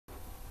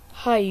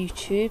Hi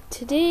YouTube,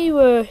 today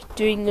we're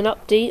doing an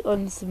update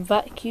on some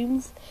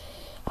vacuums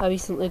I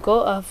recently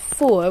got. I have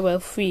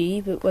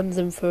 3, but one's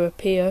in for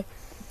repair.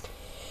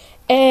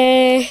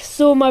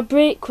 So my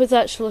break was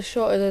actually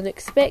shorter than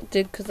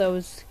expected because I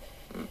was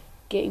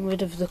getting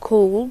rid of the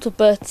cold,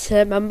 but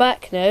I'm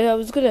back now. I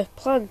was going to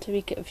plan to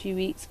make it a few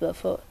weeks, but I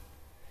thought,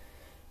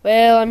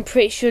 well, I'm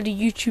pretty sure the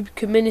YouTube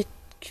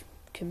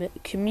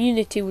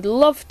community would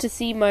love to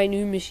see my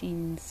new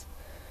machines.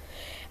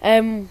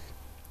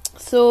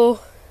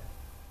 So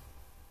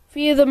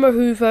 3 of them are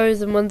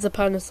Hoovers and one's a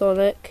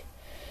Panasonic.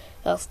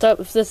 I'll start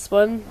with this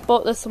one.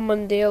 Bought this on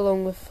Monday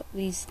along with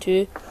these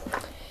 2.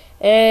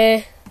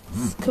 It's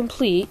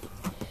complete.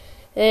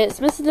 It's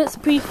missing its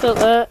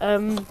pre-filter.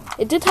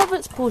 It did have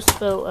its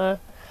post-filter,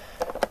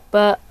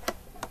 but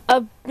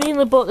I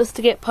mainly bought this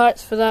to get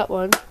parts for that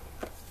one.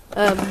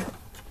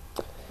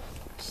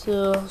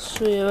 So I'll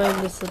show you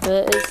around this a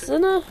bit. It's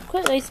in a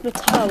quite nice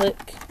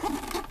metallic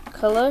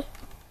colour.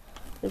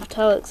 The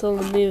metallic's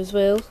all in there as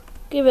well.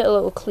 Give it a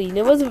little clean.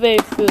 It wasn't very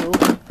full.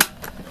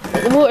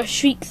 But the motor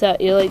shrieks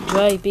at you like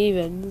dry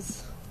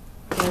bearings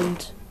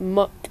and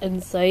muck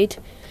inside.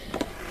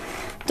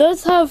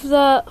 Does have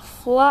that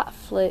flat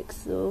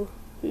flex though,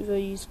 which I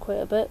use quite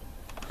a bit.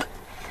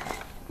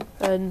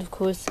 And of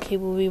course the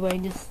cable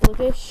rewind is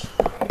sluggish.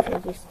 So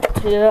I'll just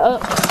turn it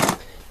up.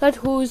 That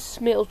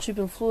hose, metal tube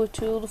and floor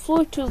tool. The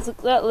floor tool's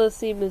exactly the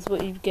same as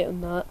what you get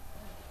on that.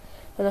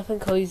 And I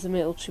think I'll use the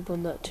metal tube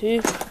on that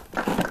too.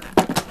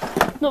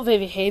 Not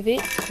very heavy,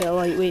 it's quite a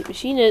lightweight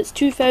machine. It's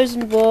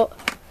 2000 watt.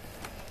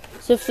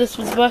 So if this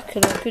was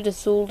working, I could have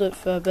sold it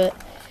for a bit.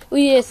 Oh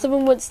yeah,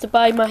 someone wants to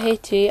buy my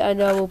Hetty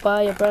and I will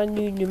buy a brand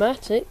new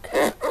pneumatic.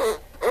 I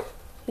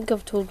think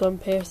I've told one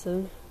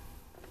person.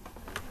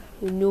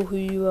 You know who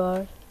you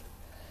are.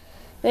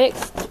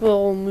 Next,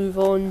 we'll move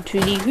on to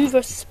the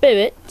Hoover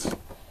Spirit.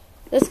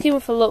 This came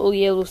with a little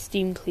yellow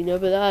steam cleaner,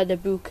 but I had a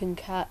broken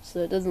catch, so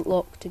it doesn't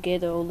lock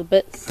together all the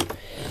bits.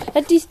 I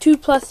had these 2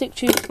 plastic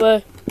tubes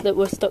that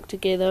were stuck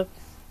together.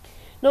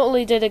 Not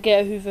only did I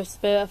get a Hoover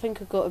Spirit, I think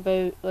I got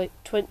about like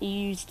 20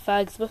 used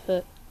fags with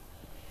it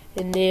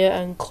in there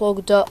and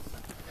clogged up.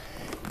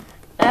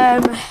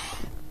 I'll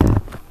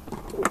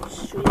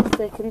show you a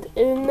second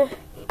in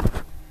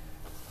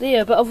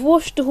there, but I've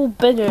washed the whole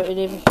bin out and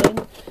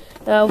everything.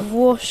 I've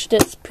washed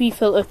its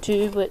pre-filter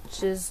too,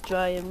 which is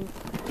drying.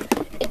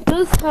 It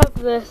does have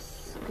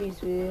this,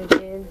 excuse me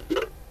again,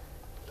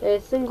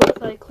 single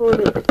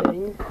cyclonic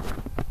thing.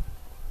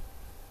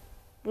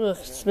 Ugh,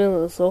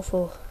 smell is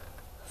awful.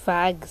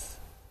 Fags.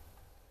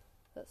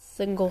 That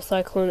single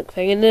cyclonic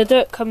thing. And the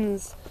dirt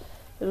comes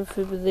in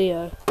through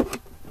there.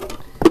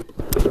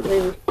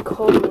 Very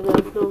common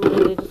enough,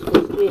 normally they just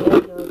go straight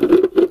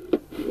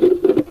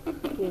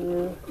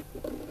in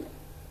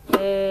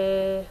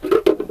there.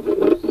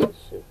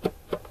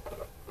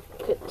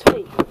 Get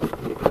tight.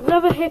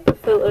 Another HEPA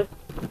filter.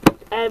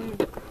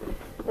 And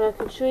I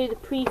can show you the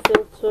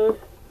pre-filter,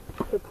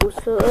 the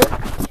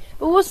post-filter.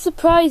 But what's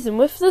surprising,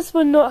 with this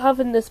one not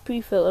having this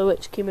pre-filter,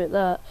 which came out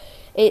that,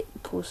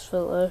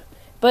 post-filter,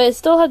 but it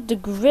still had the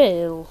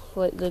grill,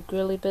 like the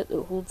grilly bit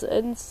that holds it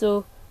in,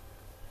 so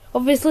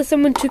obviously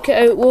someone took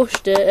it out,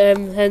 washed it,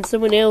 and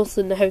someone else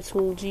in the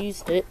household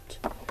used it.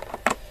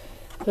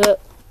 But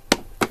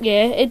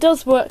yeah, it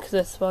does work,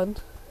 this one.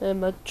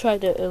 I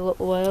tried it a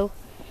little while.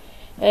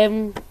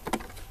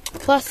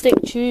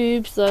 Plastic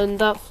tubes and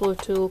that floor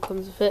tool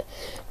comes with it.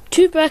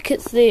 2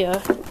 brackets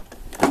there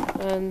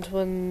and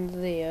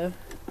one there.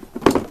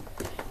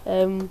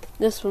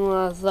 This one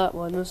has that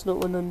one, there's not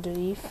one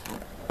underneath.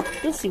 I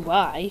don't see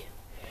why.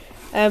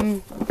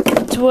 To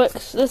work,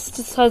 this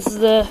just has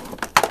the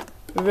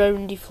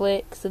roundy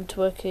flex, and to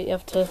work it you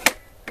have to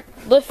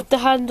lift the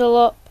handle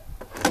up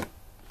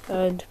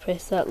and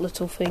press that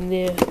little thing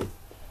there.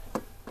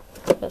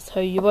 That's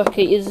how you work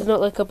it. It's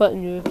not like a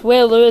button you press.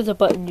 Well, there is a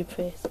button you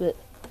press, but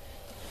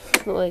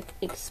it's not like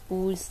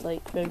exposed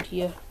like round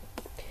here.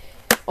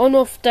 On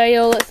off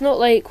dial, it's not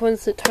like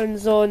once it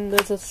turns on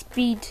there's a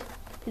speed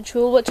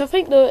control, which I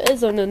think there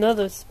is on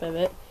another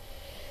Spirit.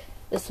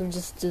 This one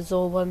just is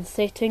all one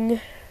setting.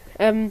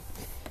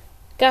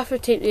 Gaffer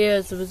tape there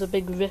as there was a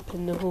big rip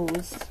in the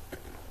hose.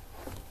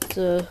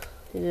 So,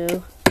 you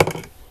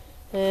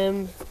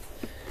know.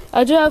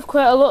 I do have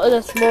quite a lot of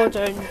this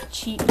modern,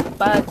 cheap,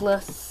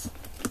 bagless,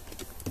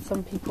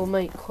 some people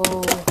might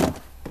call.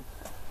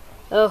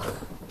 Ugh,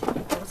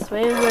 I'm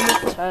swearing on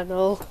this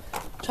channel.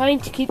 Trying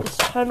to keep this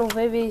channel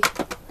very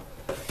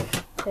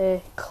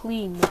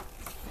clean.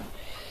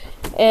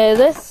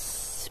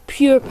 This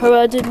Pure Power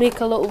I did make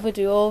a little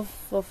video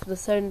of the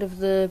sound of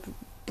the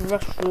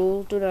brush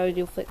roll. Don't know how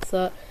you'll fix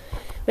that.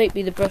 Might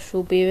be the brush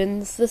roll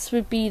bearings. This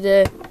would be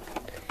the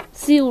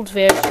sealed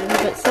version,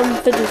 but some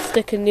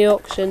fiddlestick in the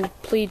auction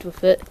played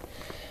with it.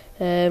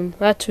 I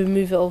had to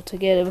remove it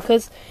altogether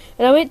because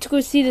when I went to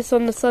go see this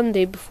on the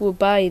Sunday before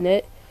buying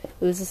it,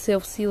 it was a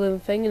self-sealing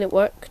thing and it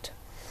worked.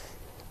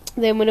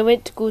 Then when I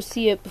went to go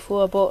see it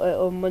before I bought it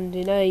on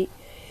Monday night,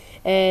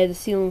 the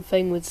sealing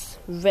thing was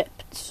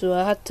ripped, so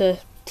I had to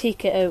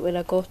take it out when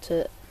I got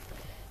it.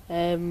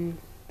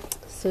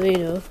 So, you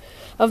know,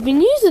 I've been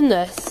using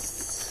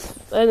this,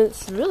 and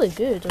it's really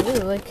good. I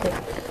really like it.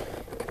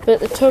 But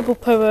the Turbo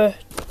Power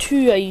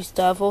 2 I used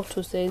to have,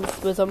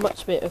 AutoSense, was a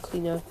much better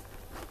cleaner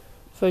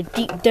for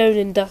deep down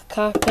in the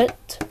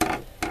carpet.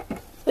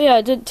 But yeah,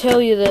 I didn't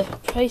tell you the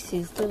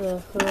prices, did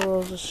I? Oh,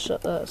 I'll just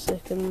shut that a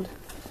second.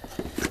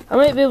 I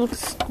might be able to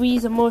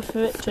squeeze a Morphy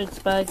Richards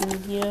bag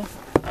in here,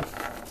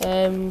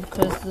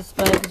 because this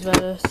bag is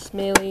rather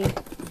smelly,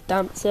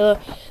 damp cellar.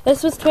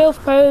 This was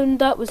 £12,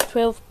 that was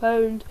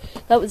 £12,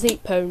 that was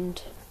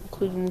 £8,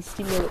 including the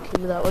steamer that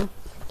came with that one.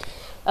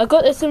 I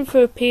got this in for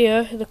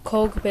repair, the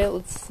cog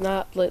belt had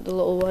snapped like the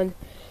little one,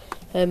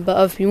 but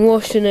I've been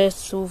washing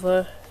this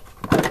over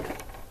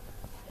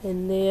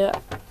in there.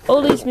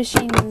 All these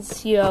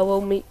machines here I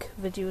will make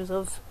videos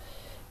of,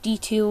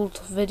 detailed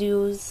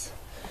videos.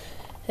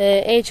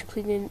 Edge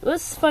cleaning.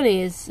 What's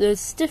funny is there's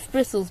stiff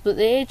bristles, but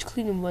the edge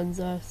cleaning ones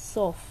are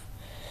soft.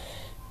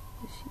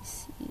 If you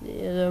see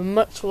there, they're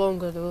much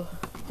longer though.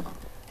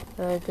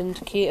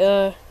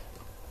 Indicator.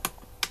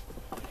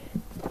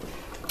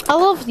 I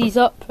love these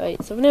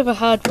uprights. I've never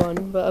had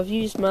one, but I've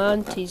used my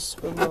auntie's,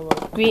 well,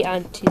 my great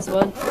auntie's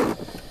one.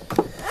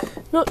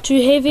 Not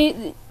too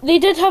heavy. They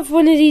did have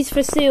one of these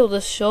for sale,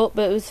 this shop,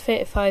 but it was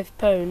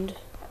 £35.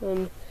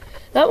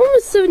 That one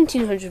was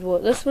 1700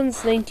 watt. This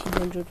one's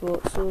 1900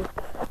 watt. So,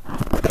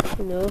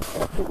 you know, I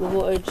think the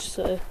wattage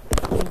sort of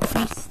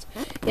increased.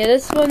 Yeah,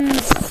 this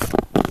one's.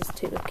 I'll just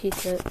take the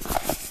case out.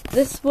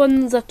 This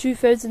one's a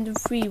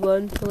 2003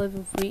 one,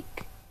 11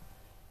 Freak.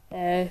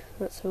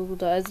 That's how old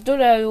that is. Don't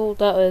know how old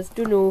that is.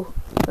 Don't know.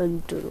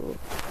 And don't know.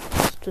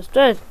 It's just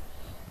dead.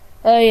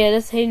 Oh yeah,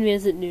 this Henry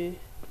isn't new.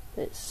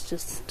 It's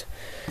just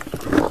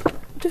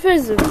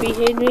 2003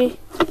 Henry.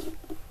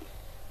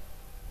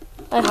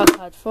 I have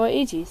had for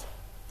ages.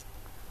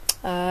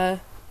 Yeah,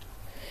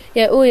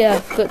 oh yeah, I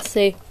forgot to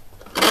say,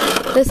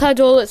 this had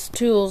all its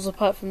tools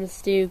apart from the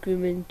stereo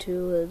grooming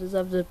tool. It does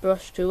have the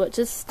brush tool, which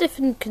is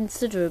stiffened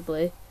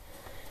considerably.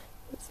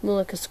 It's more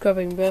like a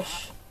scrubbing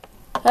brush.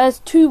 It has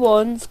two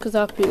wands, because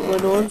I put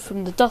one on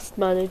from the dust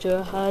manager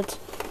I had.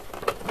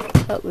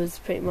 That was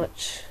pretty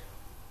much...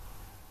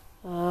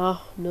 no,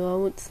 I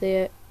won't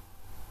say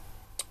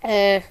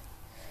it.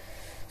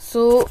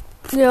 So,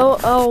 you know,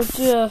 I'll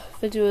do a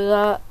video of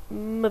that,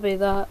 maybe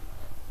that,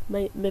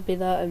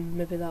 and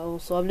maybe that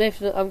also. I'm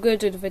going to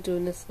do the video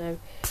on this now.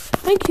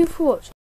 Thank you for watching.